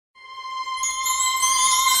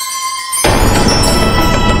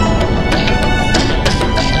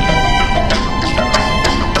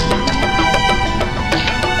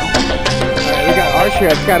here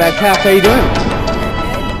at Skydive Taft. How you doing?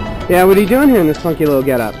 Yeah, what are you doing here in this funky little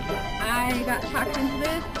getup? I got talked into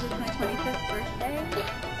this. This is my 25th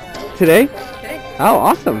birthday. Today? Today. Oh,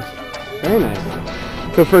 awesome. Very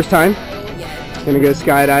nice. So first time? Yes. Gonna go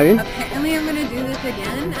skydiving? Apparently I'm gonna do this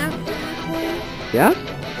again after this one. Yeah? I've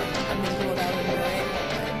been told I would enjoy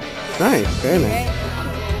it. Nice, very nice.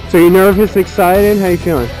 Okay. So you nervous, excited? How you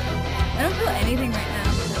feeling? I don't feel anything right now.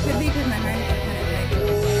 Could be because my harness is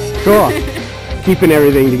kind of tight. Cool. Keeping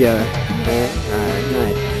everything together. Alright,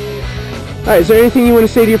 nice. Alright, is there anything you want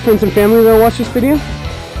to say to your friends and family that will watch this video? Live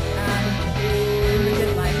a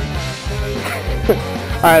good life.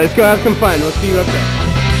 Alright, let's go have some fun. We'll see you up there.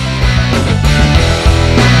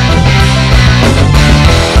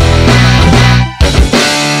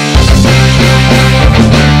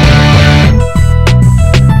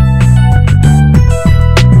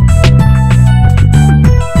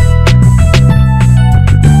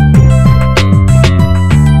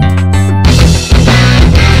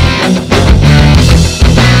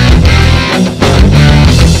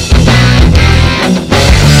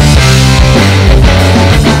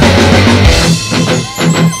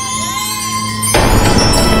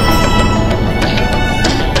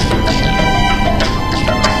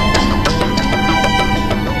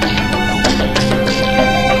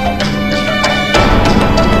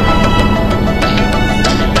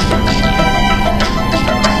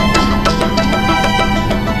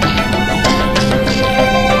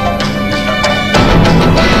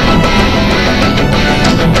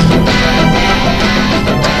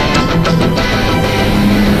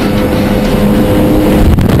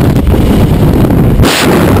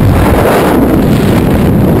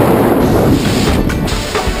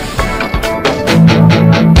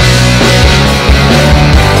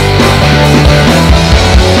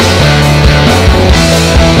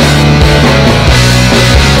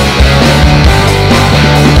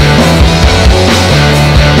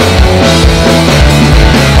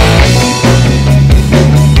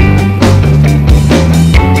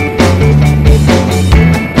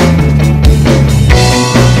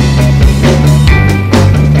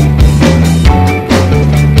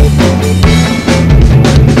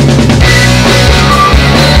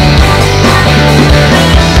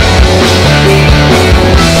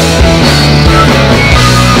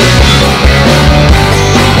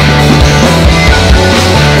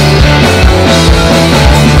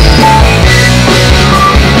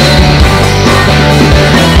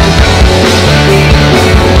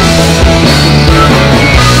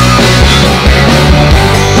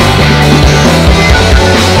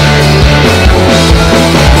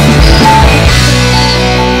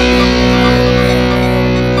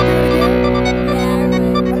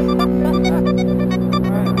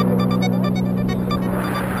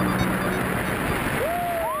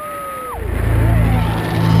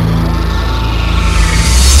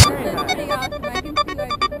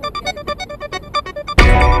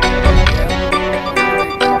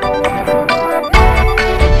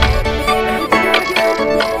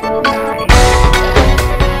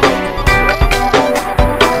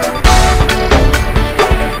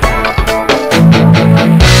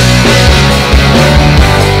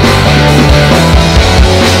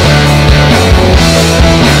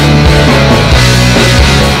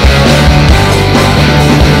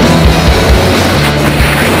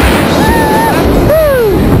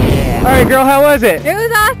 Girl, how was it? It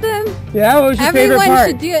was awesome. Yeah, what was your favorite part? Everyone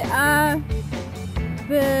should do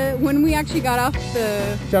it. When we actually got off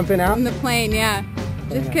the jumping out in the plane, yeah.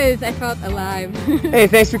 Just because I felt alive. Hey,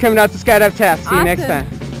 thanks for coming out to Skydive Taft. See you next time.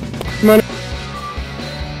 Come on.